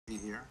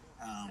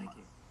Thank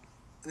you.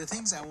 The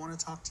things I want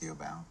to talk to you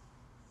about,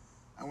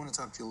 I want to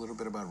talk to you a little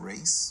bit about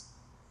race,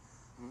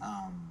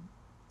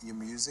 your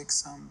music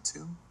some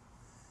too.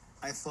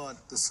 I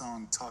thought the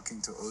song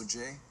Talking to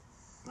OJ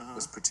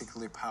was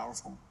particularly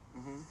powerful.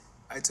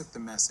 I took the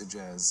message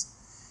as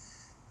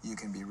you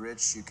can be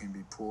rich, you can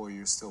be poor,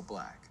 you're still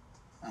black.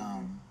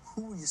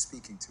 Who were you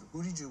speaking to?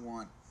 Who did you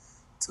want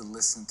to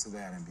listen to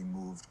that and be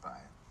moved by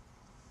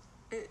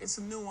it? It's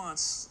a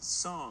nuanced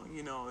song,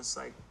 you know. It's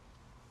like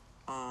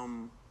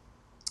I'm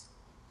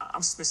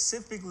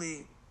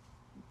specifically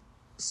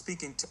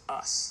speaking to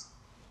us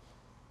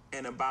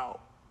and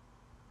about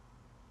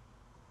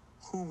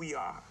who we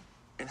are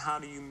and how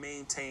do you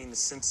maintain the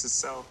sense of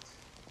self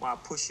while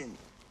pushing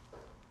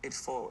it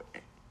forward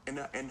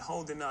and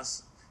holding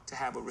us to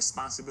have a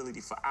responsibility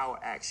for our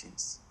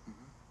actions.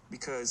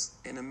 Because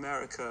in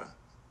America,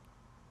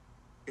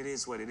 it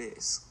is what it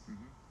is.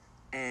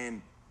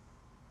 And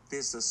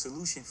there's a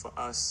solution for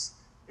us.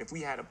 If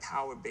we had a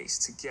power base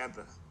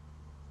together,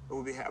 it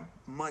would be a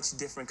much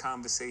different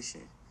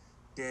conversation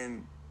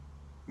than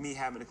me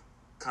having a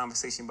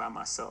conversation by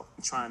myself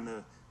and trying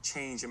to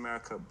change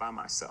America by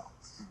myself.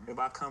 If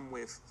I come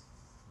with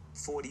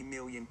 40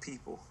 million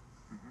people,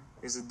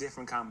 it's a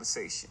different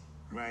conversation,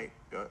 right?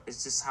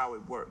 It's just how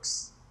it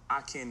works.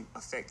 I can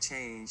affect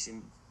change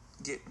and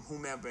get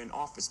whomever in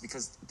office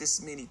because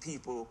this many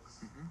people,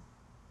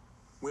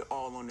 we're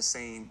all on the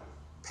same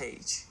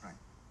page,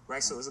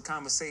 right? So as a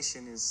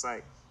conversation, it's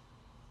like,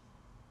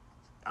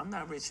 I'm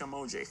not rich, I'm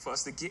OJ. For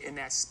us to get in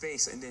that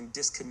space and then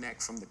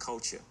disconnect from the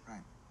culture,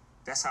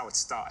 that's how it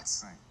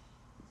starts.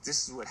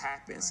 This is what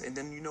happens, and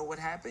then you know what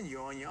happened.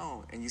 You're on your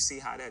own, and you see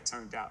how that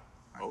turned out.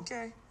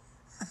 Okay,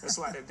 that's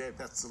why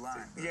that's the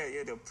line.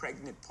 Yeah, the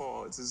pregnant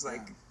pause is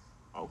like,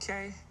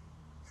 okay.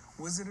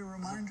 Was it a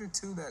reminder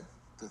too that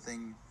the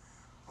thing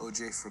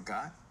OJ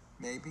forgot,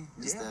 maybe,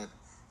 is that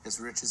as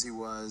rich as he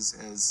was,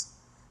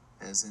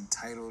 as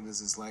entitled as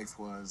his life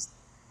was,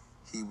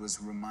 he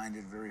was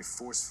reminded very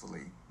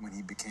forcefully when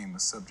he became a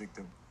subject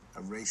of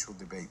a racial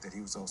debate that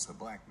he was also a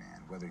black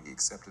man, whether he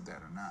accepted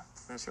that or not.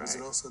 That's right. Was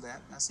it also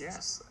that message?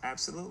 Yes,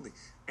 absolutely.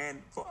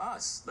 And for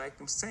us, like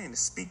I'm saying, to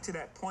speak to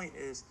that point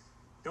is,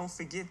 don't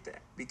forget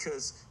that,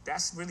 because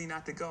that's really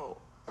not the goal.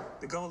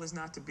 The goal is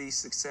not to be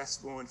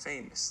successful and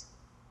famous.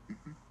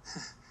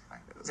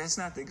 That's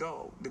not the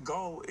goal. The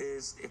goal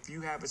is, if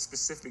you have a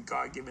specific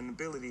God-given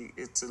ability,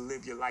 is to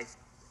live your life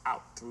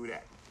out through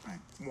that.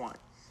 One.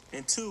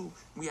 And two,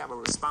 we have a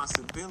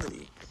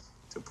responsibility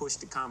to push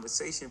the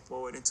conversation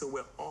forward until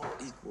we're all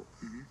equal.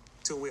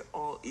 Until we're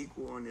all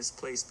equal in this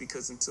place,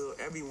 because until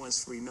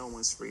everyone's free, no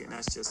one's free. And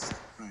that's just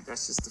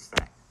the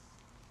fact.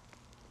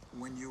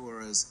 When you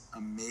are as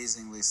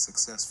amazingly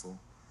successful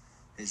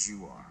as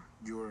you are,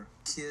 your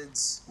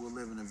kids will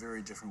live in a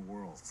very different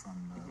world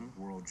from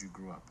the world you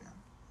grew up in.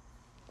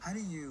 How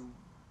do you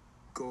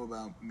go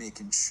about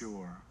making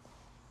sure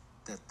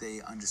that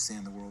they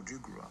understand the world you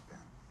grew up in?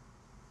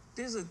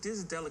 There's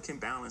a delicate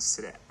balance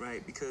to that,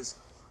 right? Because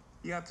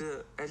you have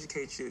to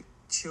educate your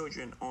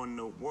children on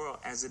the world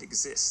as it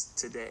exists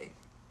today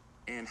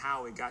and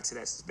how it got to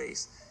that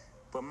space.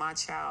 But my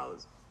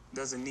child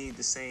doesn't need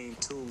the same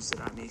tools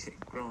that I needed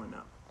growing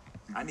up.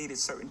 I needed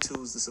certain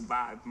tools to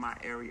survive my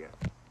area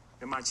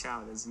that my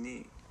child doesn't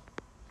need.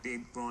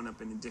 They've grown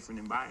up in a different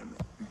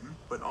environment.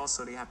 But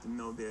also they have to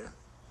know their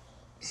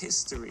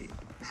history,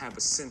 have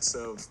a sense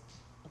of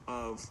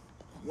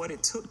what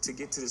it took to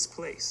get to this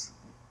place,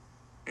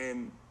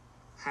 and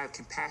have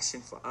compassion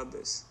for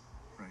others.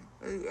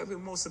 The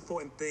most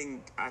important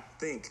thing, I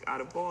think, out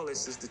of all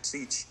this is to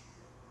teach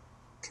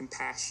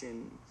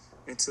compassion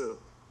and to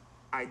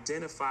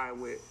identify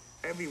with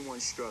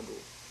everyone's struggle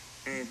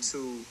and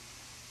to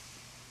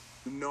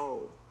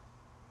know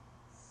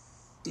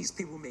these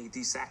people made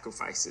these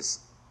sacrifices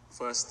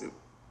for us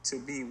to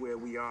be where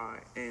we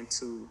are and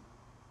to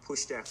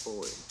push that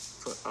forward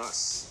for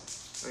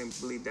us. I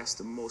believe that's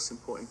the most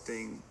important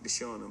thing to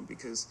show them,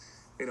 because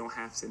they don't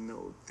have to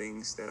know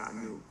things that I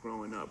knew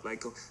growing up,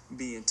 like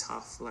being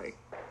tough. Like,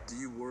 do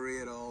you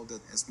worry at all that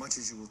as much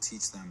as you will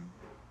teach them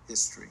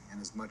history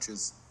and as much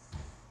as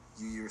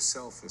you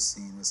yourself are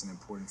seen as an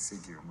important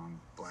figure among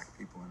black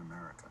people in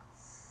America,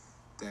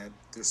 that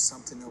there's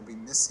something they'll be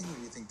missing? Or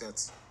do you think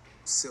that's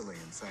silly,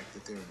 in fact,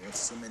 that they have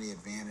so many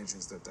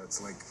advantages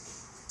that's like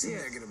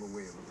too negative a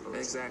way of approaching?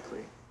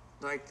 Exactly.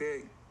 Like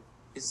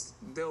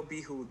they'll be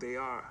who they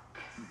are,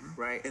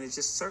 right? And it's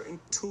just certain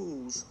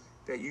tools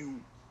that you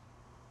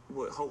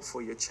would hope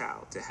for your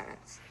child to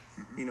have.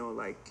 You know,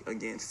 like,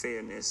 again,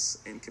 fairness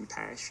and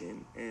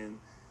compassion and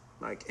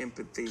like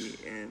empathy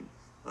and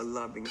a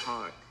loving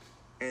heart.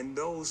 And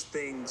those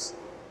things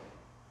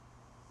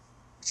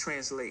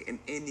translate in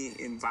any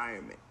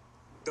environment.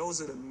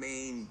 Those are the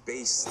main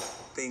base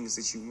things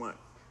that you want.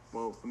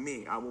 Well, for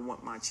me, I would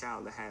want my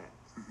child to have.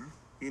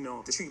 You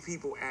know, to treat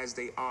people as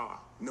they are,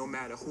 no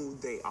matter who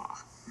they are,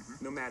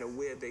 no matter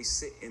where they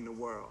sit in the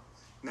world.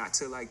 Not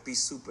to like be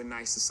super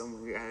nice to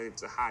someone who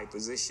has a high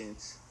position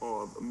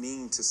or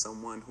mean to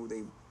someone who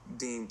they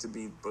deem to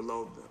be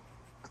below them.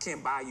 I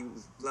can't buy you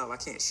love. I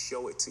can't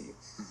show it to you.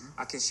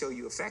 I can show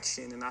you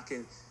affection, and I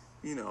can,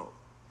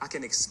 I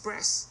can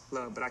express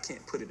love, but I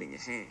can't put it in your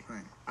hand.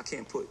 Right. I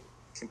can't put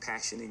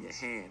compassion in your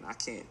hand. I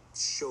can't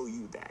show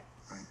you that.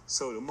 Right.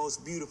 So the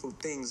most beautiful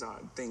things are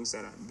things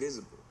that are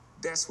invisible.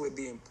 That's where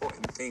the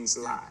important things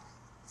lie.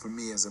 For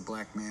me, as a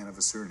black man of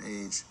a certain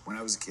age, when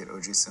I was a kid,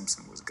 O.J.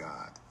 Simpson was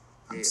God.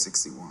 I'm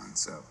 61,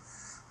 so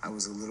I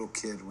was a little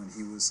kid when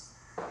he was...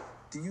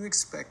 Do you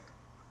expect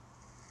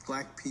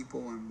black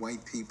people and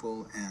white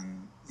people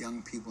and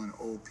young people and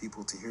old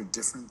people to hear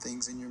different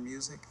things in your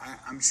music?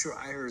 I'm sure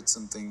I heard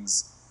some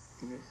things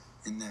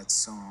in that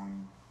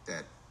song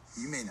that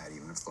you may not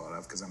even have thought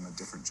of because I'm a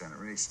different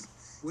generation.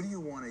 What do you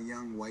want a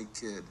young white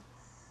kid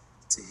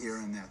to hear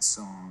in that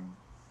song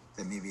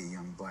that maybe a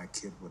young black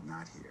kid would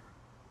not hear?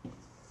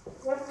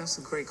 That's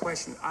a great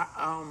question.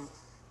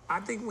 I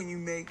think when you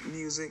make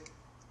music,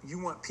 you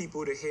want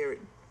people to hear it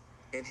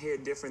and hear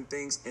different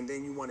things, and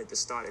then you want it to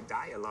start a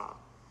dialogue,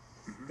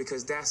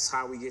 because that's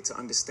how we get to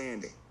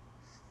understanding.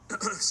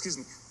 Excuse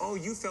me. Oh,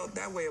 you felt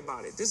that way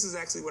about it. This is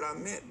actually what I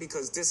meant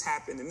because this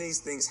happened and these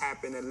things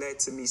happened and led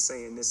to me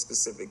saying this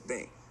specific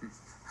thing.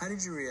 How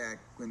did you react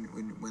when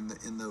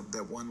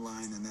that one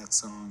line in that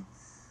song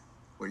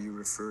where you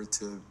refer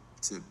to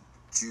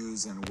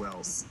Jews and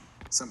wealth?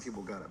 Some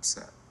people got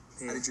upset.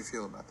 Yeah. How did you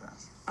feel about that?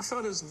 I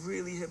felt it was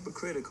really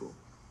hypocritical.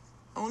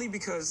 Only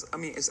because,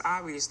 it's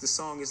obvious the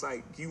song is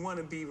like, you want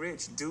to be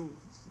rich, do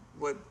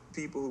what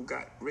people who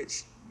got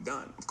rich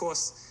done. Of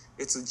course,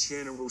 it's a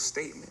general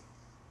statement,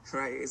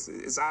 right?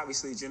 It's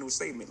obviously a general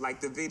statement. Like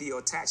the video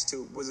attached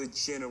to it was a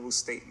general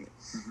statement.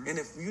 And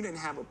if you didn't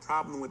have a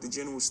problem with the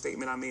general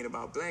statement I made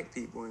about black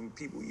people and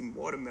people eating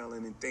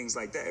watermelon and things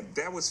like that, if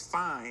that was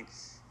fine,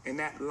 and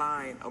that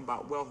line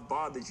about wealth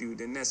bothered you,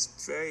 then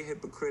that's very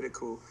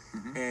hypocritical.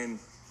 And,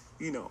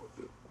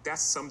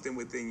 that's something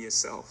within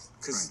yourself.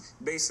 Because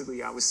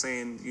basically I was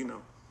saying,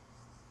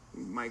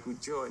 Michael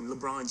Jordan,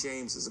 LeBron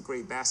James is a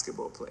great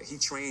basketball player. He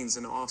trains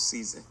in the off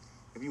season.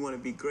 If you want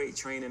to be great,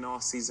 train in the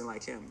off season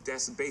like him.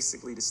 That's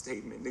basically the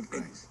statement.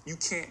 And you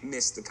can't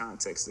miss the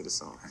context of the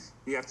song.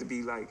 You have to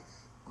be like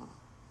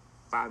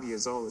 5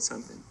 years old or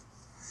something.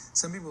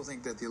 Some people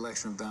think that the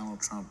election of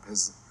Donald Trump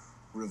has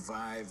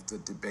revived the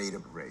debate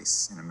of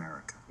race in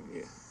America.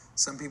 Yeah.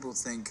 Some people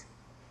think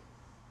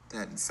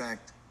that, in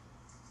fact,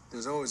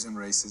 there's always been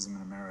racism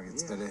in America,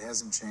 that it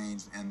hasn't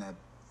changed, and that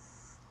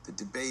the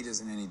debate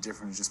isn't any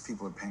different, it's just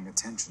people are paying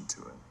attention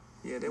to it.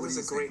 Yeah, there was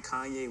a great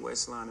Kanye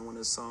West line in one of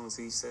the songs.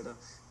 He said,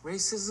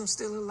 racism's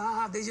still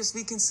alive, they just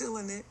be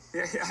concealing it.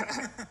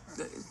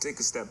 Take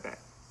a step back.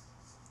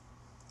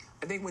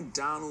 I think when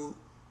Donald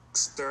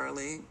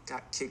Sterling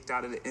got kicked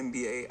out of the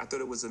NBA, I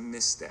thought it was a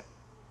misstep.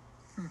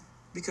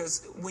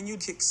 Because when you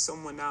kick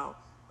someone out,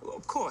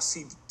 of course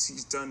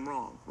he's done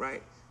wrong,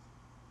 right?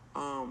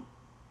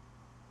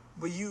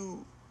 But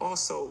you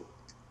also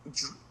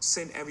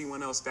send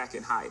everyone else back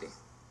in hiding.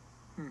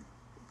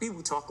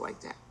 People talk like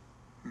that.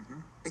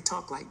 They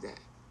talk like that.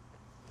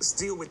 Let's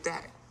deal with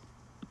that.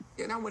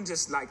 And I wouldn't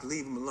just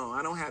leave him alone.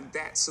 I don't have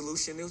that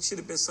solution. There should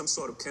have been some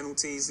sort of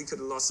penalties. He could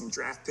have lost some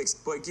draft picks,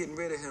 but getting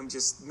rid of him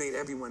just made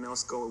everyone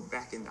else go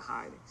back into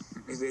hiding.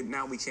 And then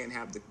now we can't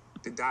have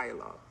the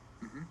dialogue.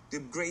 The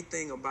great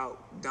thing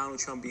about Donald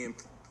Trump being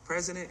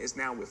president is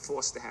now we're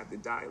forced to have the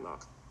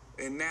dialogue.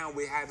 And now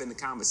we're having the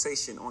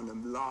conversation on a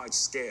large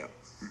scale.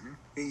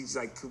 He's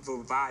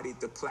provided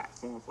the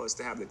platform for us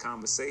to have the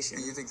conversation.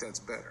 And you think that's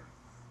better?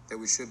 That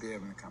we should be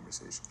having a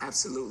conversation?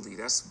 Absolutely.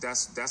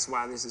 That's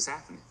why this is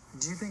happening.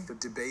 Do you think the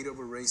debate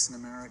over race in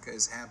America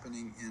is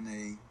happening in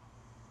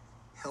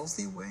a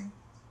healthy way?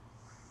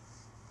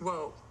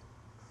 Well,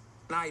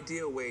 an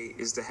ideal way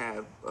is to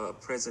have a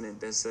president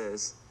that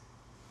says,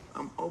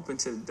 I'm open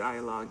to the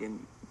dialogue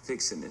and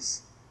fixing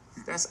this.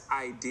 That's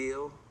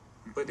ideal,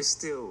 but it's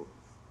still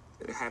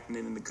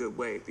happening in a good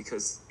way,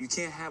 because you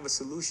can't have a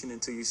solution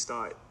until you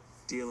start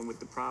dealing with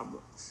the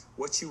problem.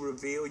 What you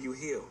reveal, you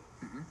heal.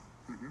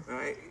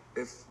 Right?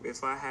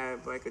 If I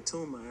have a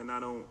tumor and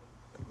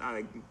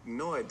I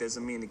ignore it,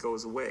 doesn't mean it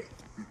goes away.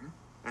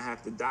 I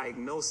have to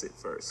diagnose it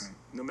first,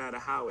 no matter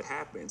how it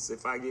happens.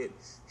 If I get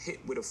hit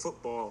with a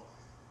football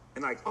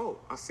and I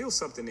feel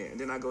something there, and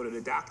then I go to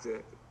the doctor,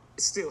 it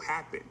still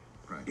happened.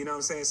 You know what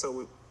I'm saying?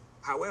 So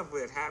however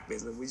it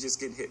happens, and we just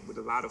get hit with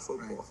a lot of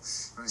football,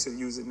 to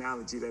use an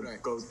analogy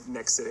that goes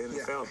next to the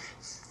NFL.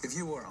 If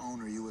you were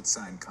owner, you would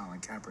sign Colin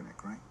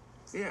Kaepernick, right?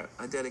 Yeah,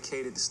 I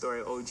dedicated the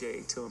story of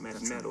OJ to him at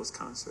a Meadows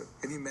concert.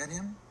 Have you met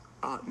him?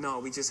 No,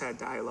 we just had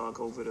dialogue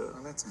over the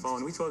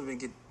phone. We told him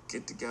to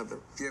get together.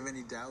 Do you have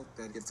any doubt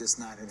that if this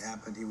night had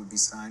happened, he would be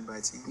signed by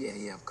a team?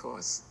 Yeah, of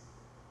course.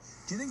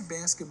 Do you think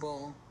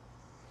basketball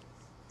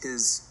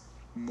is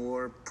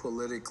more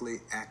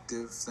politically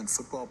active than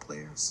football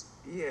players?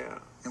 Yeah.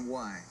 And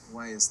why?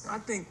 Why is that? I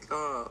think,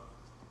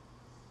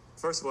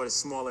 first of all, it's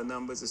smaller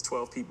numbers. It's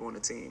 12 people on the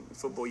team. In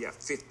football, you have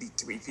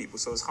 53 people,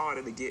 so it's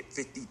harder to get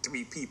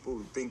 53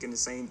 people thinking the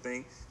same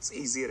thing. It's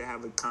easier to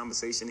have a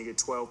conversation to get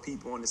 12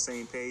 people on the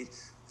same page,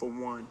 for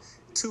one.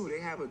 Two, they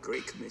have a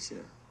great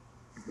commissioner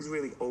who's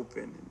really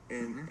open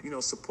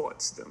and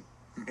supports them.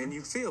 And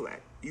you feel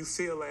that. You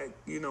feel that,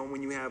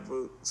 when you have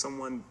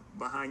someone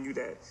behind you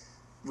that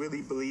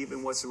really believe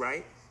in what's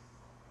right,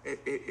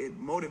 it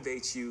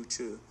motivates you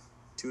to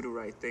do the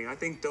right thing. I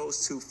think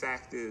those two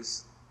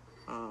factors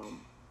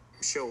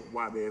show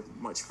why they're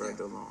much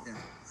further along. Yeah.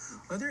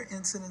 Are there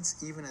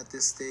incidents even at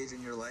this stage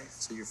in your life?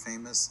 So you're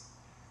famous,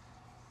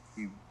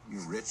 you're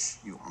rich,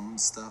 you own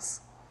stuff,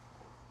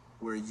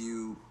 where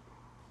you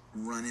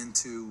run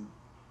into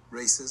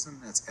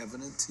racism that's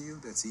evident to you,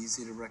 that's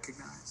easy to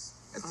recognize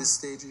at this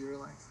stage of your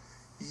life?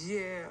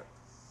 Yeah.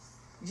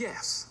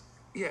 Yes.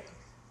 Yeah.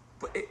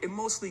 But it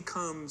mostly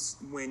comes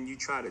when you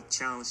try to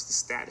challenge the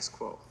status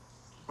quo.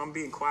 If I'm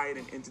being quiet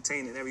and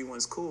entertaining,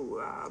 everyone's cool.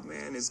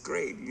 Man, it's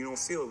great. You don't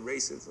feel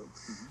racism.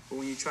 But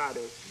when you try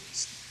to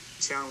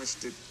challenge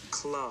the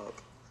club,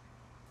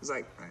 it's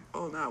like,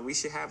 oh, no, we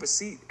should have a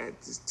seat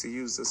to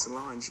use the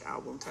Solange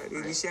album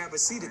title. We should have a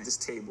seat at this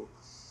table.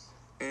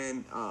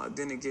 And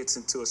then it gets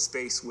into a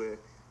space where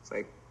it's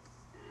like,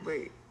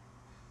 wait,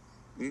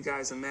 you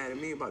guys are mad at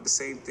me about the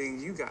same thing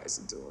you guys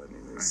are doing.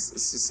 And it's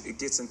just, it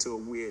gets into a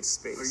weird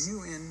space. Are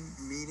you in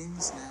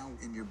meetings now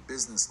in your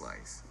business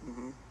life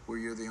where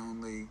you're the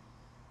only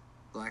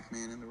black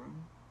man in the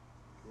room?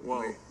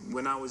 Well,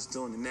 when I was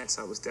doing the Nets,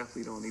 I was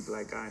definitely the only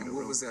black guy in the room. And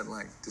what was that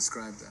like?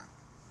 Describe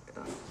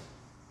that.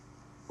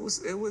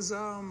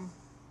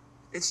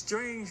 It's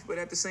strange, but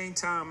at the same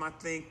time, I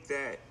think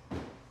that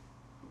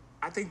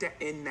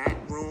in that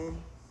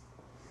room,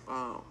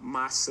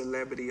 my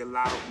celebrity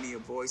allowed me a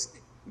voice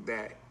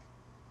that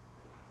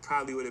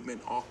probably would have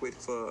been awkward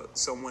for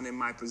someone in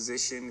my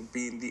position,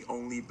 being the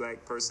only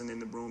black person in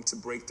the room, to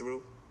break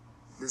through.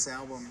 This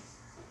album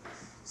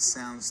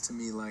sounds to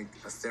me like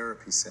a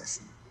therapy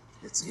session.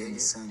 It's in a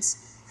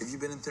sense. Have you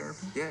been in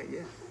therapy? Yeah.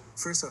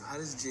 First off, how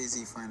does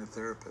Jay-Z find a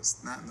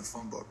therapist? Not in the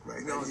phone book,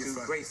 right? No,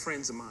 great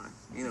friends of mine.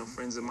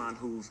 Friends of mine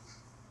who've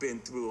been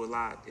through a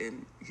lot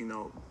and,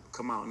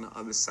 come out on the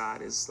other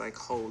side as like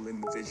whole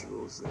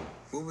individuals.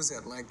 What was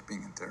that like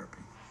being in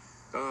therapy?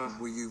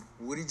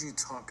 What did you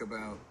talk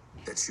about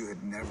that you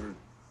had never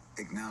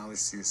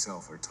acknowledged to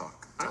yourself or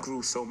talk? I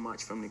grew so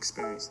much from the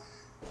experience.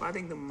 But I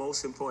think the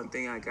most important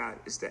thing I got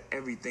is that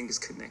everything is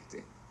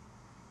connected.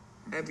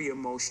 Every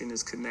emotion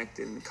is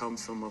connected and it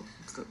comes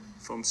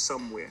from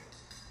somewhere.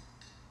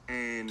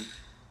 And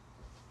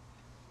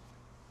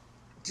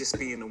just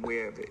being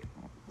aware of it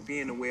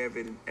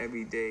in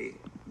everyday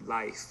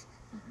life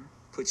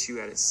puts you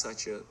at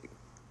such an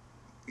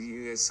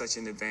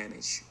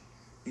advantage.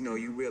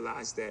 You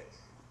realize that,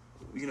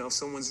 if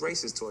someone's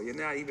racist toward you, it's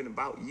not even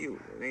about you.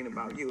 It ain't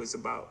about you. It's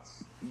about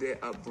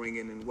their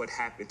upbringing and what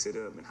happened to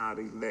them and how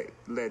they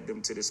led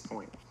them to this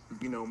point.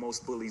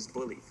 Most bullies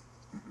bully.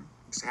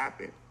 It's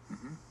happened.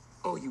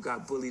 Oh, you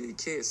got bullied as a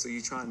kid, so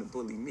you're trying to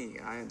bully me.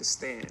 I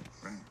understand.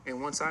 Right.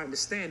 And once I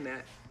understand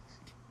that,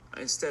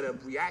 instead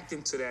of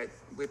reacting to that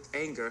with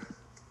anger,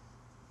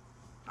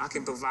 I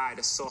can provide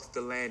a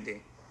softer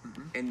landing.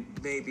 And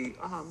maybe,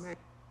 oh,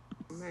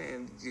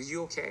 man, are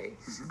you okay?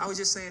 I was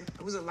just saying,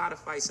 there was a lot of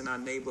fights in our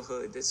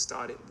neighborhood that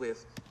started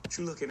with, what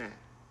you looking at?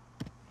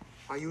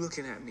 Why you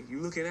looking at me? You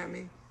looking at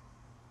me?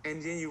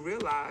 And then you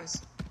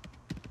realize,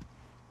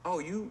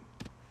 you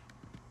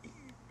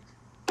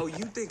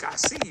think I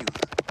see you.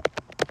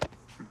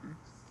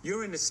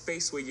 You're in a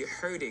space where you're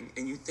hurting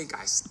and you think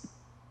I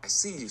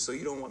see you, so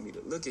you don't want me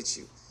to look at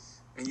you.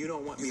 And you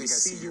don't want me to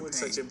see you in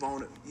such a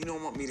vulnerable, you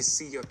don't want me to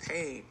see your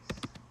pain.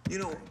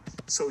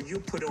 So you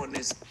put on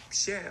this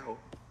shell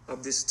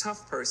of this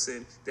tough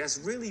person that's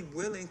really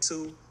willing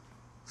to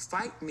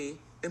fight me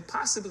and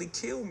possibly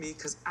kill me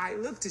because I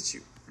looked at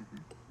you.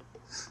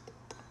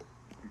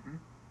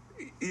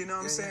 You know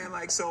what I'm saying?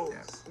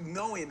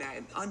 Knowing that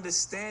and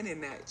understanding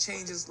that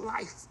changes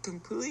life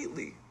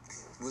completely.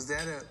 Was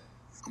that a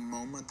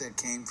moment that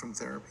came from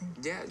therapy?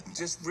 Yeah,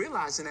 just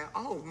realizing that,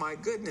 oh my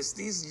goodness,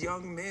 these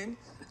young men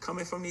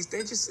coming from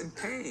they're just in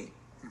pain.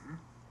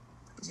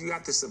 You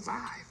have to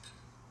survive.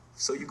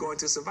 So you go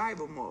into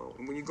survival mode.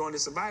 And when you go into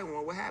survival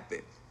mode, what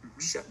happened?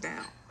 You shut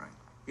down. Right.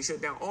 You shut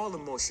down all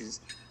emotions.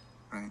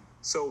 Right.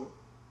 So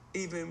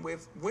even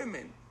with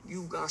women,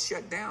 you got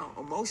shut down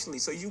emotionally,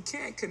 so you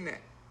can't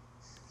connect.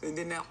 And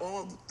then now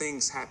all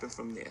things happen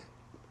from there.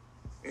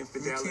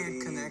 Infidelity. You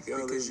can't connect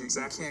because you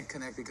can't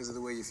connect because of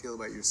the way you feel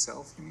about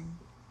yourself, you mean?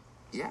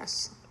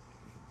 Yes.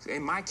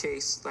 In my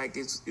case,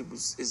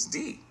 it's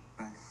deep.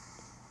 Right.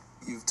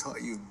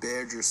 You've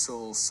bared your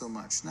soul so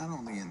much, not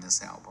only in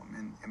this album,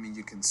 and I mean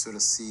you can sort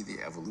of see the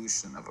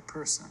evolution of a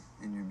person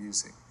in your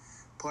music.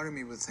 Part of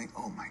me would think,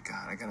 oh my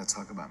God, I gotta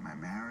talk about my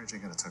marriage, I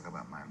gotta talk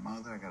about my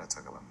mother, I gotta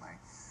talk about my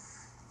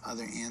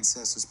other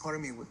ancestors. Part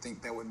of me would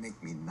think that would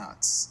make me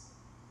nuts.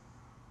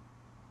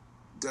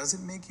 Does it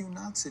make you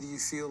nuts, or do you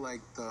feel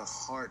like the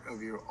heart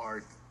of your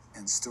art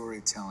and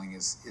storytelling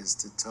is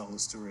to tell the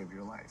story of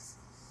your life?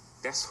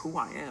 That's who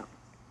I am.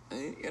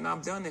 And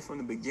I've done it from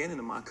the beginning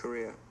of my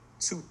career.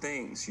 Two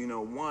things,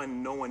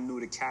 one, no one knew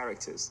the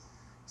characters,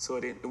 so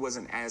it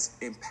wasn't as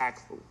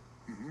impactful,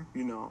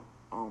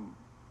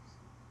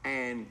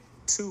 and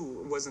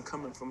two, it wasn't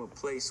coming from a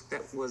place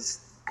that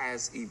was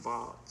as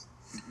evolved.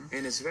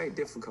 and it's very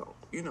difficult.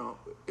 You know,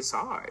 it's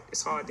hard.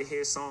 It's hard to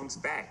hear songs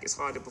back. It's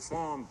hard to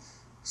perform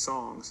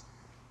songs,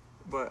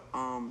 but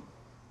I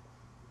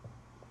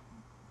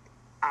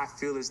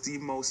feel it's the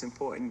most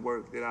important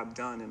work that I've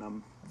done, and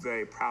I'm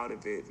very proud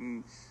of it,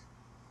 and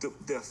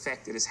the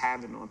effect that it's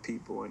having on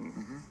people, and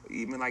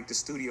even like the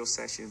studio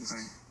sessions.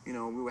 Right. You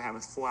know, we were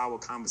having 4-hour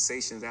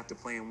conversations after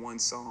playing one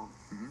song.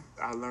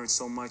 I learned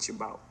so much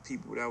about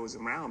people that was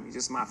around me,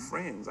 just my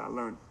friends. I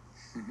learned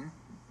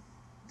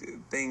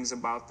things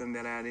about them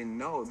that I didn't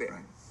know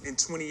that in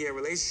 20-year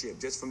relationship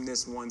just from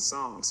this one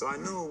song. So I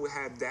knew it would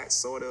have that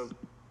sort of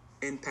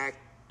impact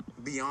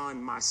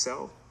beyond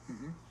myself.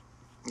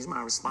 It's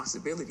my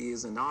responsibility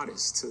as an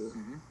artist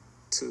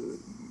to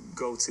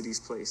go to these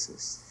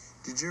places.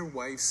 Did your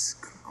wife's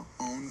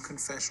own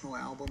confessional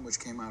album, which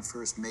came out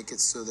first, make it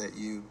so that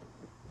you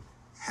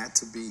had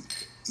to be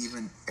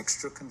even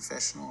extra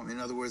confessional? In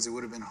other words, it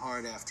would have been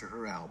hard after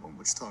her album,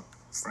 which talked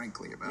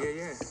frankly about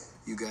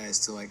you guys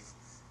to like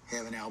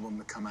have an album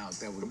to come out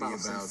that would be about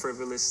some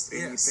frivolous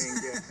anything.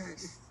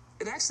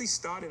 It actually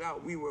started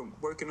out, we were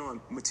working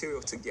on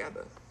material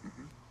together,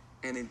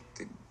 and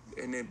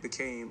it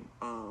became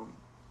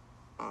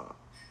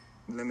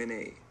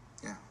Lemonade.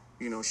 Yeah.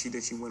 You know, she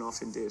went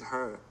off and did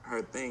her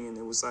thing, and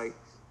it was like,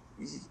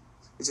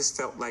 it just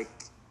felt like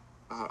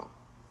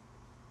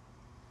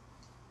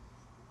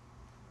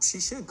she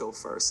should go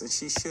first, and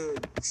she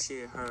should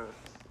share her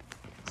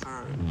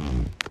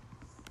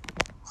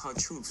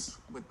truths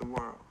with the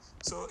world.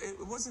 So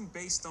it wasn't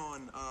based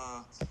on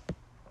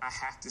I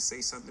have to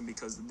say something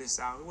because of this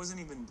album. It wasn't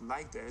even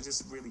like that. It's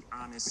just really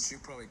honest. But you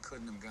probably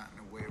couldn't have gotten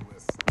away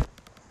with,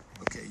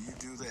 okay, you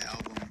do the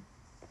album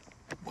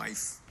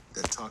Wife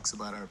that talks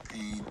about our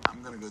pain.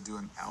 I'm going to go do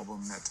an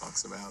album that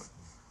talks about,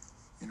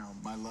 you know,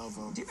 my love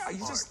of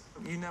art.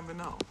 You never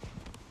know.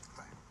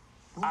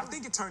 Right. I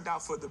think it turned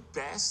out for the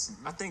best.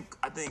 I think,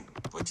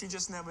 but you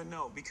just never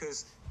know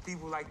because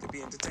people like to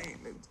be entertained.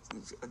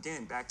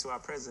 Again, back to our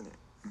president.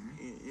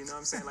 You know what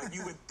I'm saying? Like,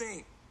 you would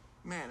think,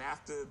 man,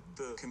 after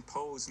the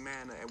composed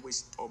manner at which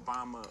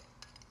Obama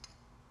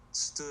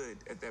stood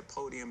at that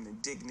podium, the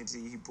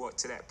dignity he brought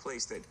to that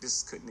place, that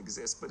this couldn't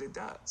exist, but it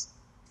does.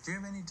 Do you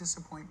have any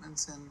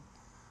disappointments in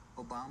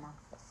Obama?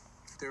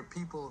 There are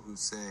people who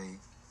say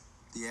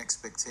the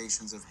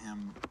expectations of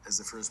him as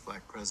the first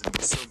black president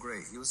was so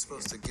great. He was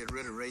supposed to get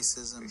rid of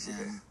racism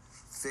and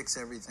fix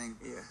everything.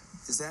 Yeah.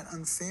 Is that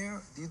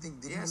unfair? Do you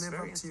think, did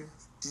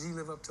he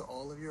live up to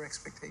all of your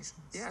expectations?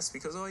 Yes,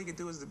 because all he can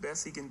do is the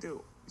best he can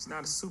do. He's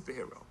not a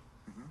superhero.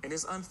 And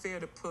it's unfair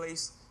to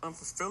place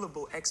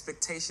unfulfillable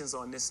expectations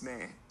on this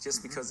man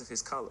just because of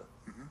his color.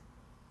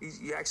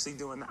 You're actually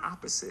doing the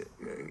opposite.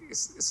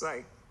 It's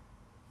like,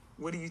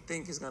 what do you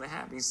think is going to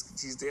happen?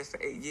 He's there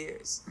for 8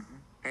 years.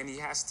 And he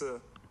has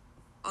to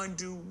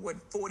undo what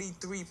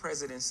 43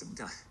 presidents have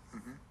done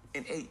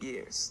in 8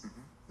 years.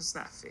 It's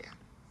not fair.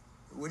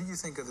 What do you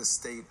think of the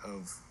state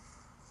of,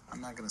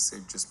 I'm not going to say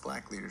just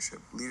black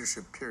leadership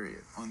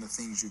period, on the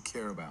things you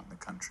care about in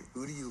the country?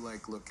 Who do you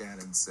look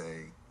at and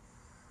say,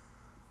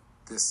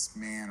 this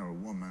man or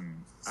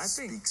woman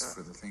speaks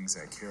for the things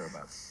I care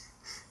about?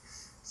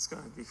 It's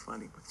going to be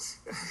funny, but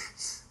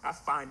I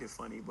find it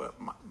funny. But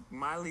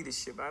my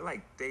leadership, I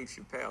like Dave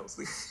Chappelle's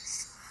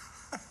leadership.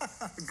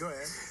 Go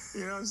ahead.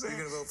 You know what I'm saying?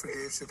 You're going to vote for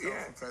Dave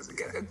Chappelle for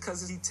president?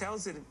 Because he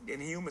tells it in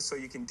humor so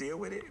you can deal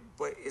with it,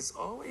 but it's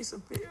always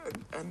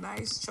a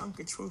nice chunk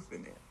of truth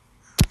in there.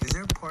 Is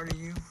there a part of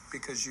you,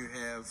 because you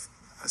have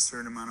a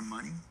certain amount of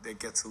money, that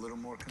gets a little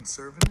more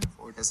conservative,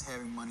 or does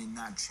having money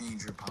not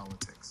change your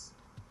politics?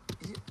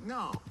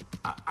 No,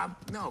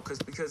 no,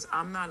 because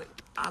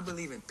I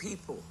believe in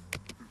people.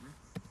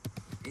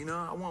 You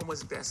know, I want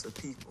what's best for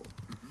people.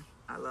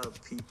 I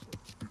love people.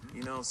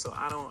 You know, so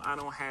I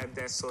don't have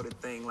that sort of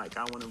thing like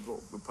I want to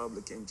vote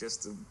Republican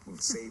just to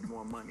save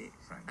more money.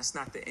 That's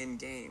not the end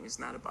game. It's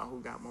not about who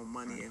got more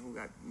money and who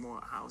got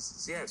more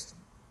houses. Yes,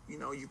 you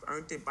know, you've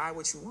earned it. Buy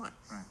what you want.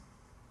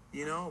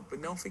 You know,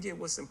 but don't forget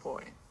what's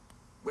important.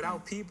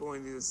 Without people,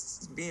 and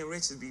being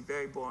rich would be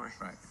very boring.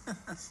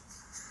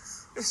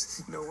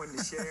 No one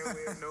to share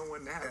with, no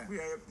one to have.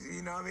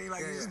 You know what I mean?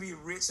 Like, you just be a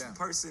rich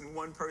person,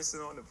 one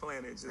person on the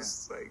planet.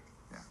 Just like,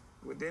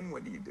 well, then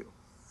what do you do?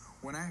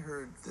 When I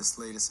heard this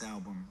latest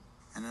album,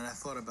 and then I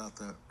thought about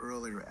the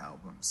earlier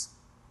albums,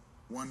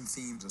 one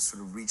theme was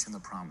sort of reaching the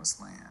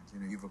promised land. You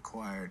know, you've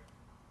acquired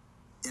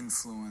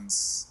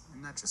influence,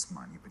 and not just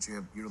money, but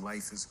your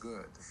life is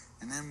good.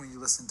 And then when you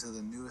listen to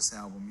the newest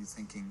album, you're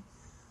thinking,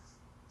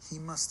 he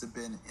must have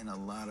been in a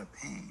lot of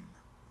pain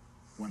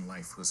when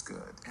life was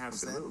good.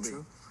 Absolutely. Was that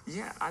true?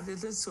 Yeah, I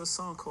did listen to a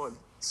song called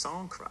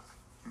Song Cry.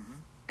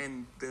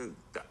 And the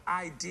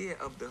idea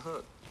of the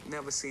hook,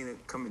 never seen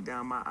it coming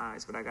down my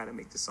eyes, but I got to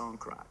make the song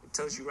cry. It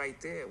tells you right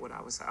there what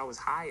I was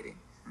hiding.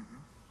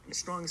 The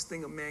strongest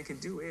thing a man can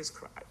do is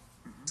cry.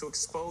 To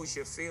expose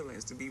your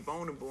feelings, to be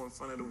vulnerable in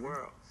front of the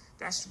world.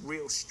 That's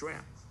real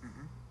strength.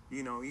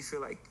 You know, you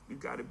feel like you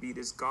got to be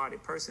this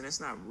guarded person.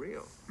 That's not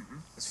real.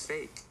 It's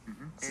fake.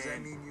 Does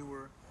that mean you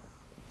were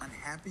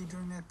unhappy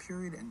during that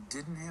period and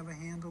didn't have a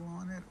handle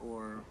on it,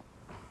 or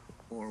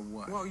or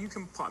what? Well, you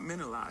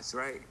compartmentalize,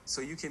 right?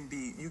 So you can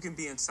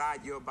be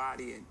inside your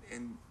body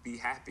and be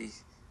happy,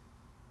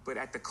 but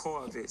at the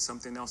core of it,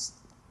 something else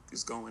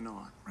is going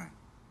on. Right.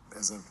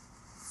 As a,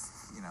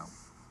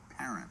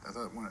 parent, I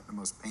thought one of the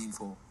most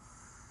painful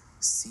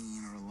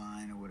scene or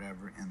line or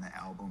whatever in the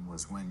album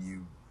was when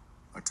you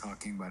are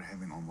talking about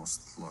having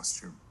almost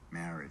lost your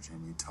marriage,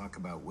 and you talk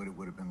about what it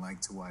would have been like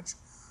to watch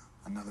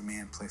another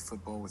man play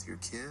football with your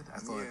kid. I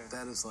thought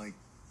that is like,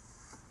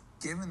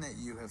 given that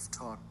you have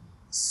talked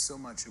so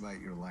much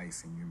about your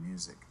life and your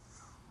music,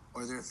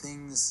 are there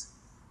things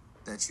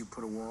that you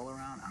put a wall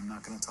around? I'm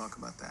not going to talk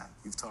about that.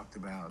 You've talked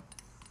about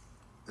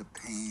the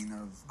pain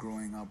of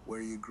growing up,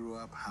 where you grew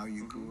up, how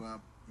you grew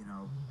up,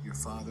 your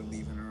father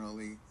leaving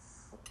early,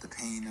 the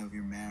pain of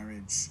your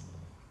marriage,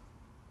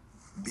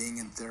 being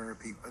in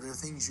therapy. Are there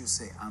things you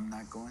say, I'm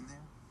not going there?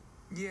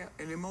 Yeah,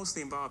 and it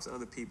mostly involves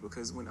other people,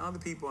 because when other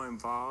people are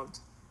involved,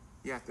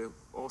 you have to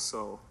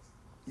also,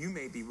 you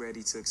may be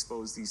ready to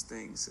expose these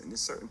things, and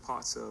there's certain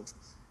parts of,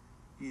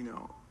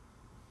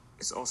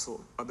 it's also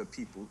other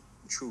people's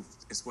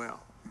truth as well.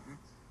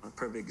 A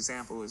perfect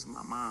example is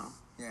my mom.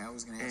 Yeah, I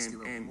was going to ask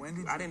you about and when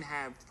did I didn't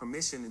have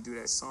permission to do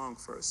that song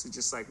first. So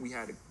just like we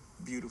had a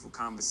beautiful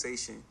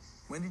conversation.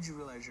 When did you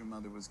realize your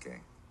mother was gay?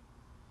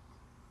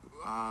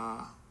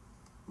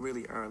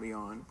 Really early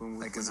on,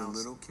 when as a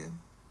little kid?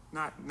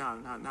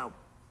 No.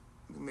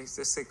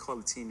 Let's say call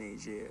it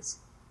teenage years.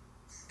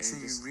 And so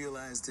you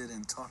realized it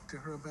and talked to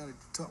her about it?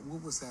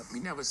 What was that? We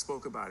never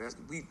spoke about it.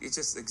 It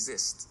just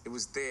exists. It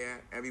was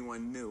there.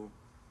 Everyone knew.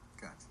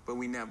 Gotcha. But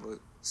we never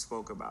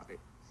spoke about it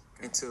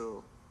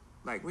until,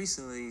 like,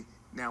 recently.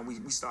 Now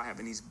we start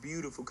having these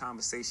beautiful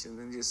conversations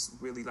and just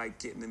really like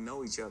getting to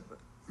know each other.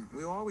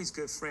 We were always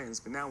good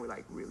friends, but now we're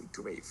like really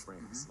great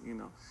friends,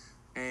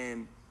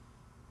 And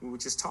we were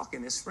just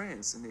talking as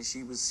friends, and then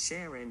she was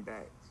sharing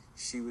that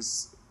she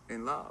was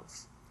in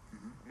love.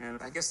 And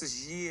I guess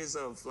there's years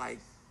of like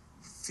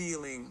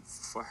feeling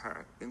for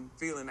her and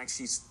feeling like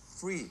she's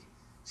free.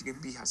 She can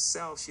be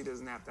herself. She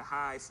doesn't have to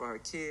hide for her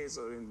kids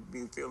or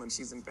be feeling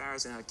she's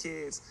embarrassing her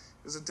kids.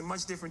 It was a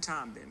much different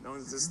time then. Don't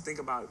just think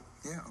about.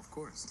 Yeah, of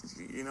course.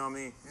 You know what I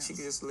mean? Yes. She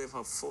could just live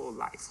her full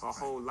life, her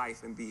whole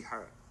life, and be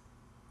her.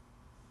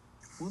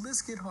 Will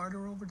this get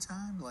harder over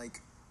time?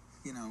 Like,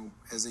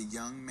 as a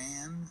young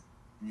man,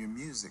 your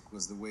music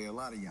was the way a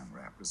lot of young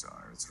rappers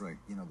are. It's like,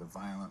 the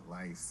violent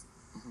life.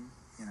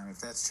 If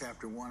that's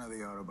chapter 1 of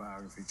the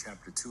autobiography,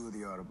 chapter 2 of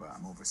the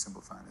autobiography, I'm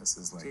oversimplifying this,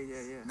 is like,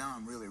 now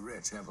I'm really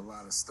rich, I have a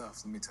lot of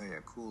stuff, let me tell you how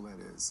cool that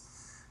is.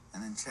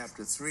 And then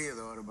chapter 3 of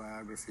the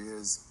autobiography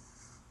is,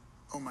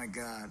 oh my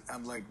God,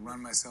 I'm like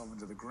run myself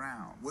into the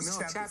ground. What's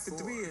chapter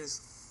 3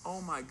 is,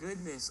 oh my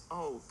goodness,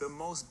 the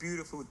most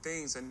beautiful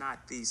things are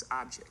not these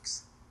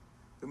objects.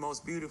 The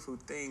most beautiful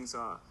things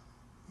are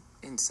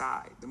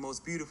inside. The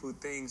most beautiful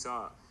things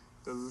are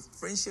the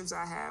friendships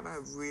I have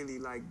really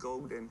like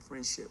golden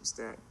friendships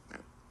that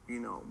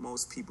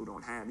most people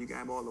don't have. You can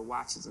have all the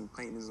watches and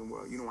paintings in the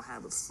world. You don't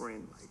have a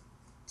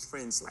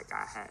friends like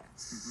I have.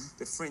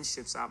 The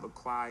friendships I've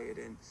acquired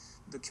and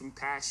the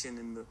compassion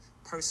and the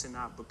person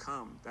I've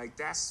become. Like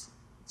that's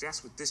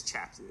what this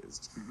chapter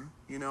is.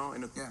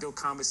 And the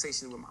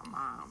conversation with my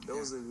mom.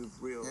 Those are the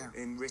real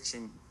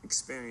enriching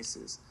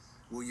experiences.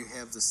 Will you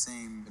have the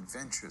same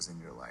adventures in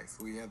your life?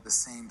 Will you have the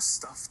same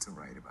stuff to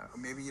write about? Or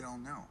maybe you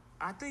don't know.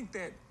 I think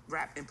that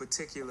rap in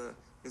particular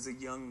is a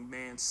young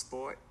man's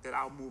sport, that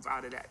I'll move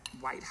out of that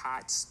white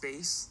hot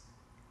space.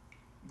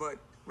 But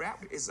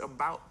rap is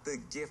about the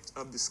gift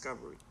of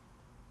discovery.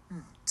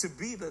 To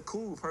be the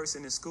cool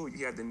person in school,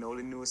 you have to know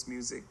the newest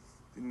music,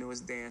 the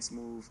newest dance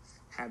move,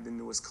 have the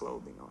newest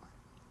clothing on.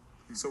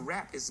 So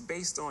rap is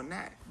based on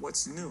that.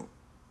 What's new?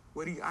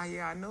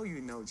 I know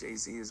you know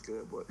Jay-Z is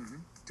good, but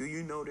do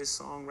you know this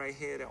song right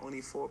here that only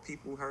 4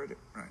 people heard it?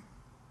 Right.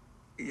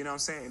 You know what I'm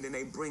saying? And then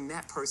they bring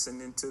that person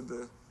into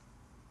the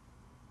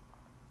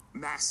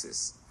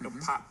masses of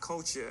pop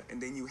culture,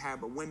 and then you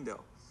have a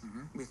window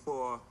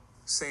before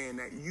saying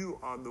that you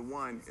are the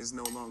one is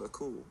no longer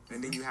cool.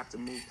 And then you have to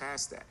move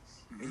past that.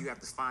 And you have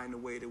to find a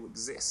way to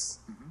exist.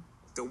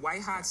 The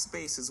white hot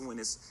space is when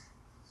it's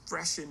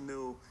fresh and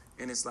new,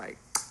 and it's like,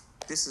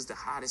 this is the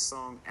hottest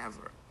song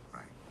ever.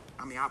 Right.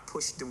 I mean, I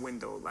pushed the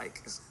window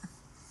like...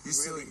 You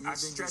think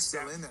you're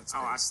still in that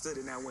space? Oh, I stood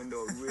in that window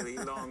a really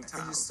long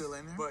time. Are you still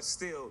in there? But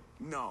still,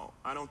 no.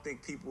 I don't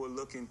think people are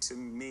looking to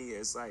me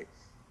as like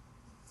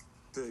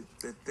the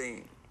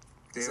thing.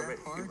 Is that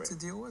hard to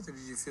deal with, or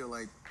did you feel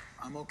like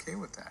I'm okay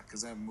with that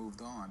because I've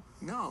moved on?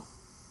 No.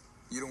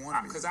 You don't want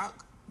to be. Because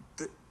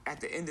at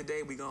the end of the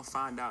day, we're gonna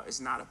find out it's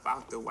not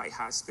about the white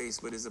hot space,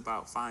 but it's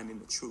about finding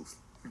the truth.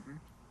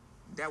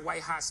 That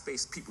white hot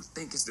space, people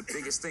think is the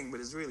biggest thing, but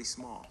it's really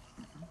small.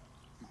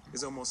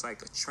 It's almost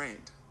like a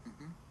trend.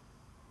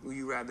 Will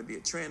you rather be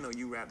a trend or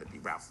you rather be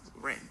Ralph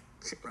Lauren?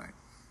 Right.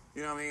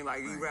 You know what I mean?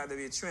 Like, you rather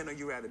be a trend or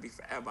you rather be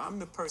forever. I'm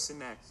the person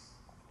that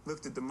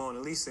looked at the Mona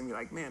Lisa and be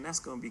like, man, that's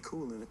going to be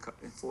cool in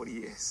 40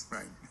 years.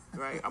 Right.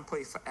 Right? I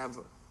play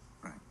forever.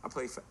 Right. I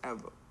play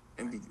forever.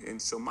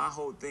 And so my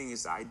whole thing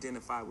is to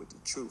identify with the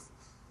truth,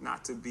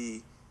 not to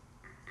be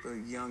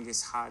the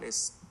youngest,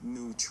 hottest,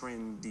 new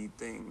trendy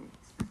thing.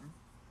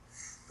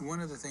 One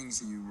of the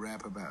things you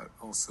rap about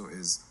also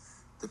is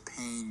the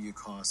pain you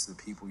caused the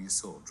people you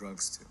sold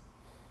drugs to.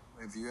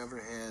 Have you ever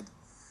had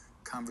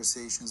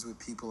conversations with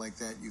people like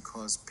that you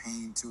caused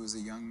pain to as a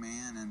young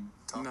man and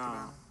talked about it?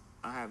 No,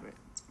 I haven't.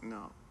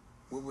 No.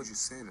 What would you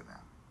say to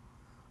them?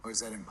 Or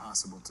is that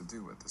impossible to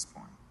do at this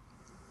point?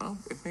 Well,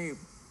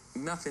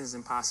 nothing's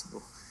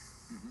impossible,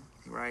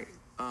 right?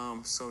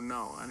 So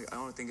no, I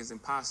don't think it's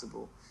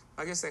impossible.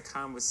 I guess that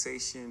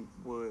conversation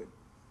would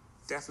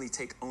definitely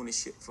take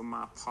ownership for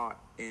my part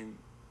in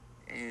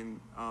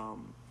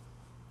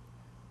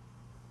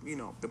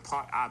the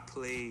part I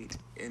played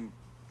in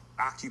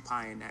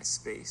occupying that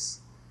space.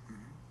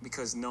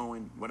 Because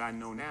knowing what I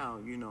know now,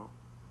 you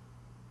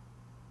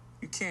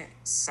can't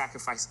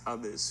sacrifice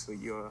others for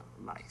your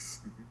life.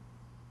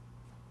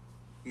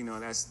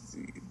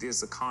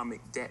 There's a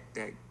karmic debt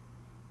that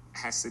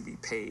has to be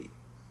paid.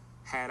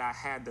 Had I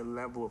had the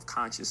level of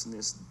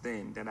consciousness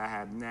then that I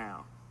have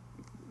now,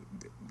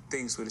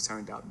 things would have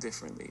turned out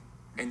differently.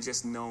 And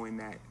just knowing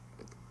that,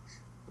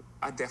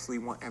 I definitely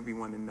want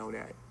everyone to know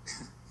that.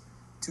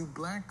 Do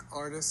black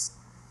artists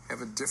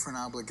have a different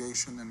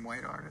obligation than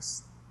white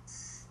artists?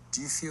 Do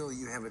you feel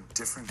you have a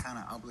different kind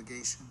of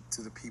obligation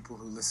to the people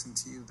who listen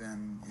to you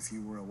than if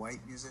you were a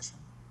white musician?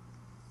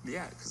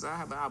 Yeah, because I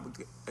have an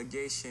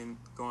obligation,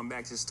 going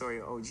back to the story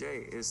of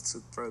OJ, is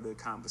to further the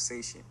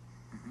conversation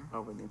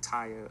of an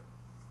entire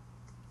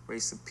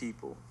race of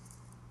people.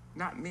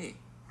 Not me,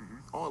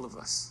 all of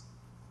us.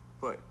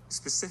 But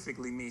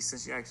specifically me,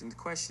 since you're asking the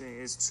question,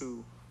 is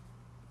to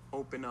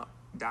open up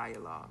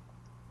dialogue.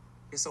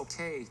 It's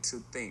okay to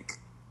think.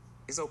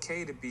 It's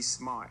okay to be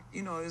smart.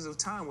 There's a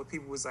time where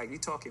people was like, "You're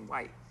talking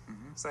white."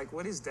 It's like,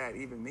 what does that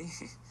even mean?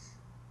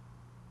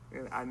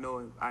 I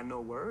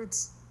know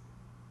words.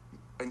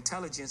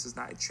 Intelligence is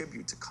not a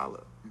tribute to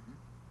color.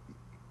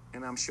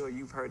 And I'm sure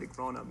you've heard it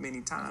growing up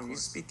many times. You're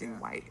speaking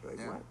white. Like,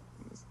 what?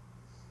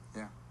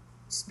 Yeah.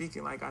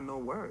 Speaking like I know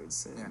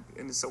words.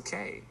 And it's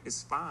okay.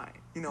 It's fine.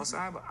 So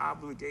I have an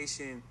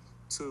obligation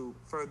to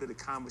further the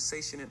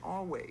conversation in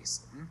all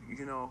ways.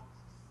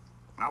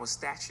 Our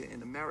stature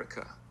in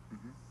America,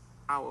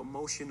 our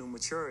emotional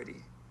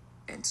maturity,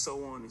 and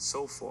so on and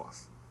so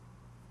forth.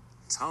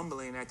 It's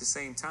humbling at the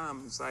same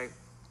time. It's like,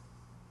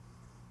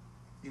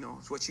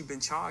 it's what you've been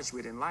charged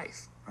with in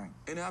life. Right.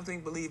 And I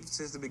believe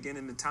since the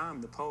beginning of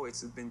time, the poets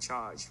have been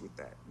charged with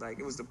that. Like,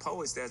 it was the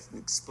poets that's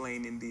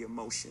explaining the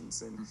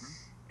emotions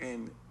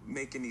and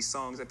making these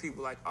songs that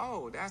people are like,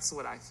 oh, that's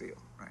what I feel.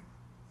 Right.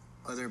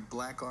 Are there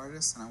black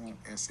artists, and I won't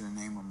ask you to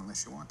name them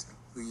unless you want to,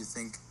 who you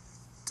think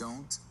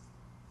don't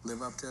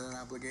live up to that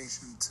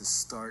obligation to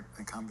start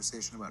a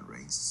conversation about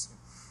race?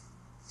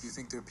 Do you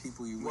think there are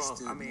people you wish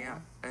did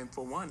more? And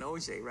for one,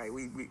 OJ, right?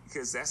 We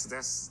because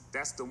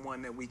that's the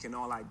one that we can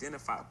all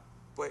identify.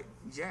 But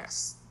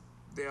yes,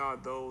 there are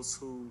those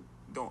who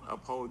don't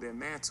uphold their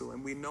mantle,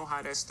 and we know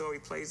how that story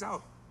plays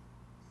out.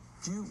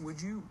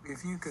 Would you,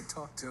 if you could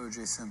talk to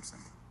O.J. Simpson,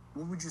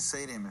 what would you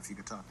say to him if you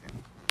could talk to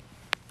him?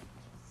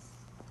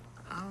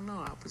 I don't know.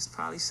 I would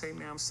probably say,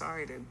 man, I'm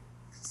sorry that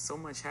so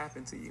much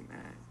happened to you,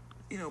 man.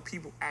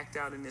 People act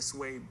out in this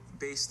way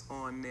based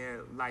on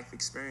their life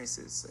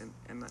experiences.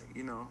 And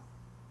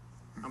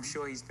I'm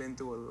sure he's been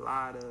through a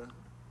lot of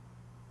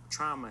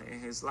trauma in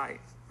his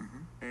life.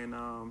 And,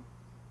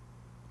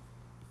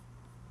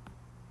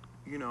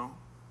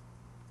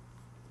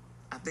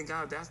 I think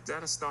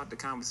that'll start the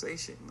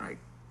conversation. Like,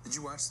 did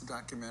you watch the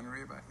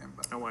documentary about him?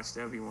 I watched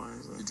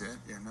everyone. You did?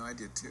 Yeah, no, I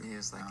did too. Yeah,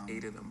 it's like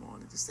 8 of them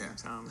on at the same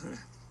time.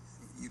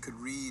 You could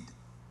read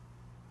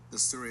the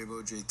story of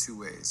OJ two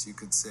ways. You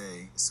could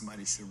say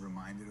somebody should have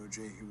reminded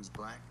OJ he was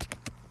black.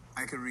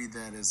 I could read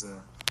that as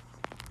a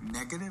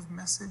negative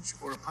message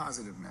or a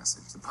positive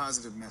message. The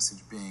positive message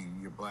being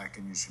you're black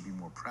and you should be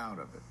more proud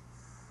of it.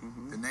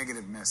 The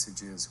negative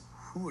message is,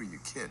 who are you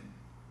kidding?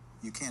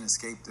 You can't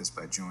escape this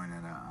by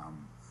joining a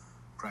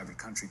private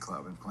country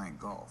club and playing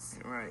golf.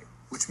 Right.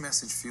 Which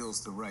message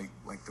feels right?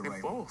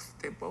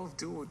 They're both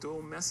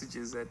dual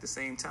messages at the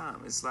same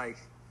time. It's like,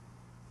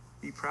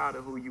 be proud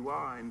of who you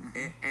are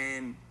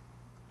and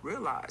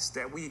realize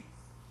that we're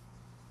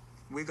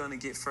gonna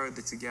get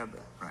further together.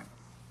 Right.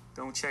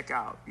 Don't check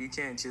out. You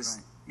can't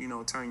just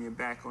turn your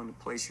back on the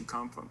place you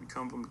come from. You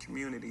come from a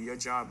community. Your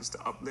job is to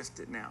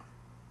uplift it now,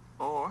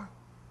 or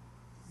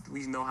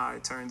we know how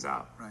it turns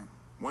out. Right.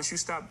 Once you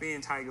stop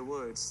being Tiger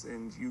Woods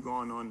and you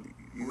going on...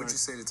 What would you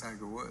say to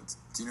Tiger Woods?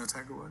 Do you know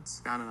Tiger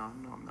Woods? I don't know.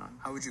 No, I'm not.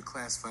 How would you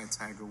classify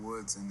Tiger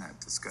Woods in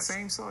that discussion?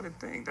 Same sort of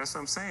thing. That's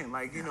what I'm saying.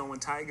 Like, when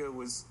Tiger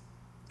was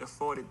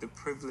afforded the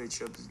privilege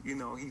of,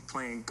 he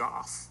playing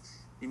golf,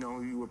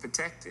 you were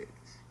protected.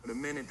 But the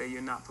minute that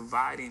you're not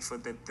providing for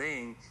the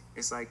thing,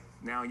 it's like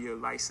now your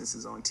license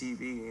is on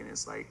TV and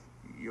it's like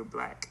you're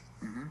black.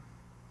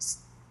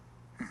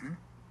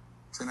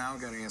 So now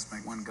I've got to ask my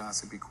one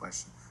gossipy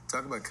question.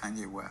 Talk about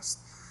Kanye West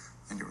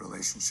and your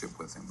relationship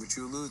with him, which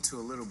you allude to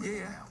a little bit in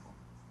the album.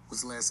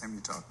 When's the last time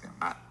you talked to him?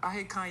 I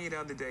hate Kanye the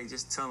other day,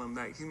 just tell him,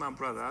 like, he's my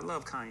brother. I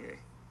love Kanye.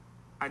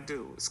 I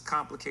do. It's a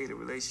complicated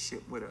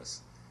relationship with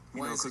us.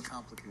 Why is it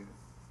complicated?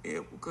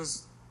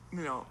 Because,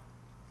 you know,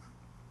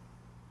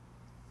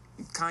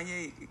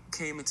 Kanye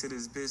came into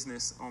this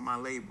business on my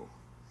label.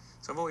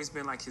 So I've always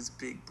been like his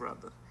big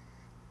brother.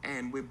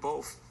 And we're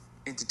both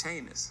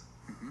entertainers.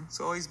 Mm-hmm.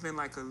 So always been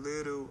like a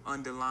little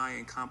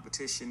underlying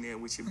competition there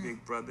with your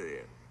big brother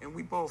there. And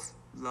we both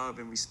love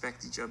and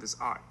respect each other's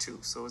art too.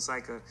 So it's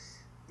like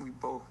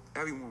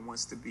everyone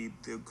wants to be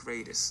the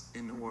greatest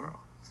in the world.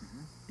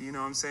 Mm-hmm. You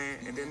know what I'm saying?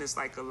 Mm-hmm. And then there's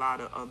like a lot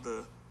of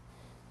other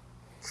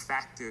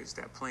factors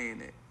that play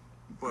in it.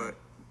 But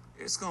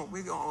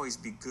we're gonna always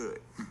be good.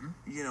 Mm-hmm.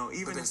 You know,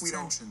 even if we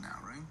don't. There's tension now,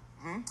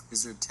 right?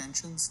 Is there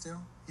tension still?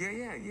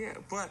 Yeah.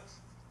 But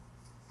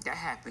that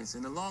happens.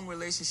 In a long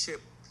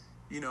relationship,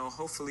 you know,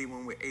 hopefully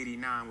when we're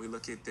 89, we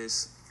look at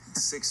this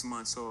 6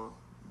 months or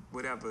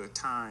whatever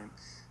time,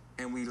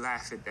 and we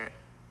laugh at that.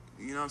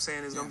 You know what I'm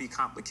saying? There's gonna be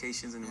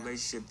complications in the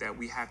relationship that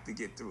we have to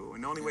get through,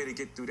 and the only way to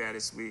get through that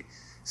is we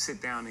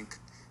sit down and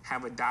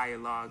have a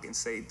dialogue and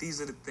say, these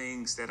are the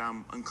things that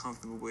I'm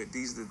uncomfortable with.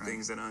 These are the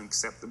things that are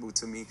unacceptable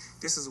to me.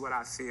 This is what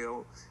I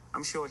feel.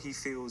 I'm sure he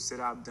feels that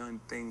I've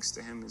done things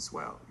to him as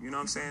well. You know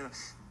what I'm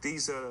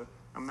saying?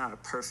 I'm not a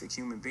perfect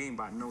human being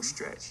by no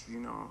stretch, you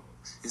know.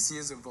 Is he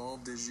as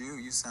evolved as you?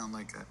 You sound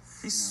like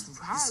He's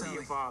highly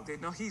evolved. You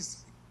know,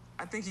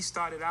 I think he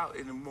started out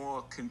in a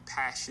more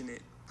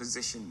compassionate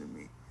position than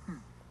me.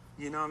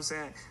 You know what I'm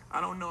saying?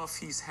 I don't know if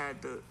he's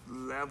had the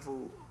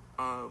level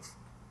of...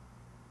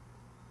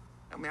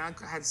 I mean, I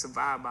had to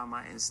survive by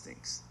my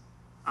instincts.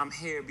 I'm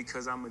here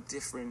because I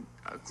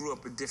grew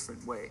up a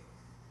different way.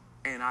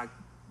 And I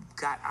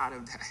got out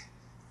of that.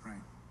 Right.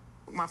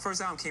 My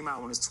first album came out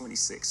when I was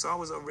 26, so I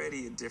was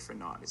already a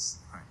different artist.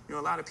 Right. You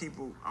know, a lot of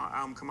people,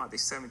 album come out, they're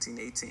 17,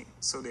 18.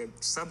 So their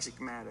subject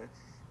matter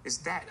is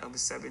that of a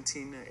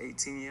 17 or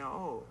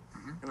 18-year-old.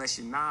 Mm-hmm. Unless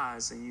you're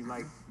Nas and you,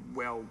 like,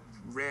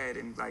 well-read,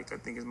 and, like, I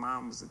think his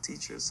mom was a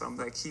teacher or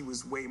something. Like, he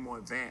was way more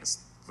advanced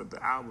for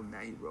the album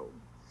that he wrote.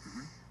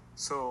 Mm-hmm.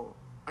 So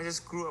I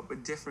just grew up a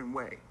different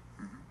way.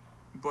 Mm-hmm.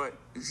 But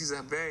he's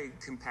a very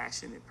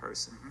compassionate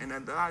person. Mm-hmm.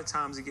 And a lot of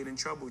times you get in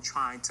trouble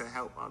trying to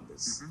help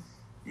others,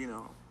 you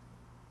know.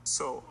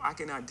 So I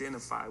can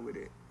identify with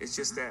it. It's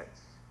just that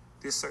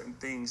there's certain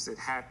things that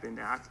happen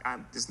that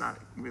it's not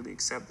really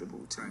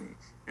acceptable to me.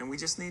 And we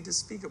just need to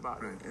speak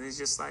about it. And it's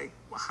just like,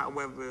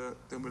 however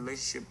the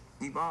relationship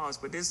evolves,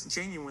 but there's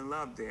genuine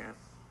love there.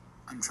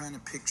 I'm trying to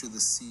picture the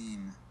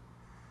scene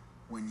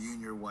when you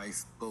and your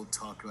wife both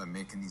talked about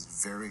making these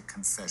very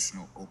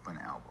confessional open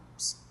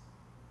albums.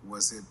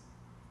 Was it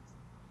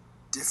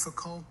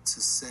difficult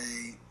to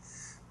say,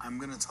 I'm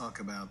going to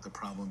talk about the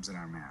problems in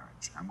our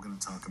marriage. I'm going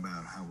to talk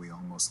about how we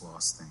almost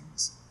lost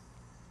things.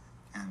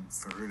 And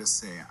for her to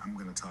say, I'm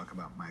going to talk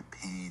about my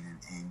pain and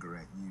anger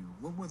at you.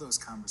 What were those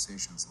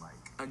conversations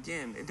like?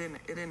 Again, it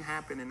didn't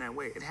happen in that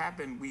way. It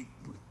happened, we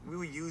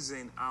were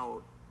using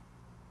our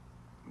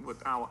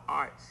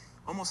art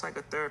almost like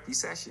a therapy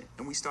session.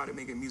 And we started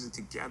making music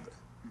together.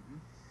 Mm-hmm.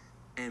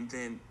 And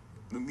then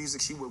the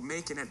music she was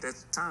making at that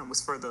time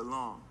was further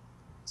along.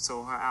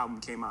 So her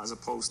album came out as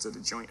opposed to the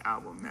joint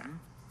album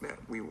that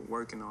we were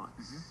working on.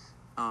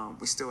 Mm-hmm.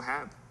 We still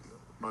have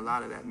a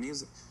lot of that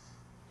music.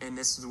 And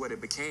this is what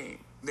it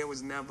became. There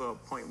was never a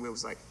point where it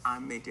was like,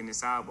 I'm making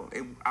this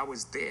album. I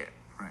was there.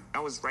 Right. I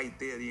was right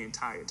there the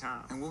entire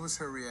time. And what was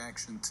her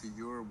reaction to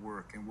your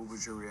work, and what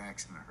was your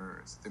reaction to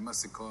hers? They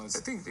must have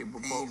caused they were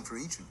pain both, for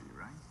each of you,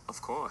 right?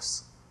 Of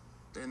course.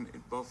 And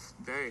both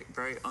very,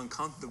 very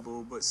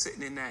uncomfortable, but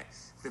sitting in that,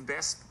 the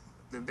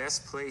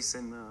best place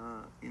in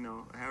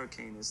the,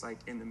 hurricane is like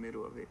in the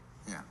middle of it.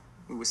 Yeah.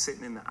 We were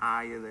sitting in the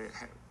eye of that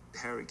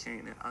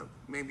hurricane.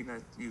 Maybe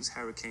not use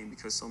hurricane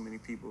because so many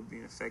people are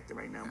being affected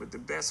right now, but the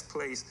best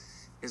place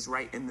is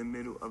right in the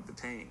middle of the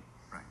pain.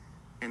 Right.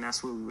 And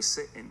that's where we were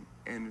sitting,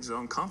 and it was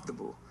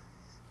uncomfortable.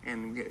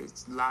 And we had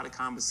a lot of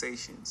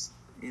conversations,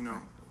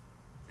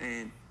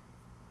 and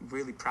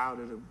really proud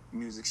of the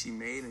music she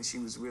made, and she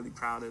was really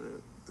proud of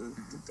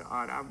the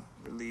art I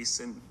released.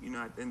 And,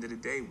 at the end of the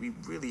day, we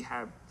really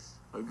have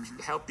a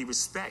healthy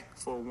respect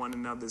for one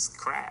another's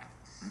craft.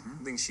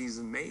 Mm-hmm. I think she's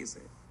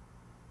amazing.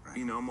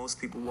 Right. Most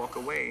people walk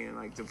away, and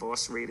like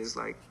divorce rate is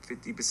like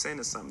 50%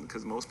 or something,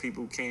 because most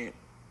people can't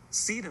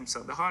see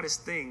themselves. The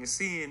hardest thing is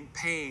seeing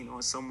pain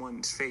on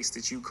someone's face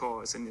that you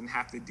caused and then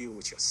have to deal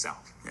with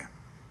yourself. Yeah.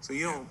 So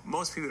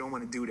most people don't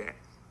want to do that.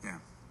 Yeah.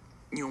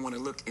 You don't want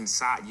to look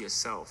inside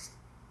yourself,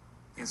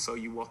 and so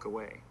you walk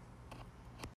away.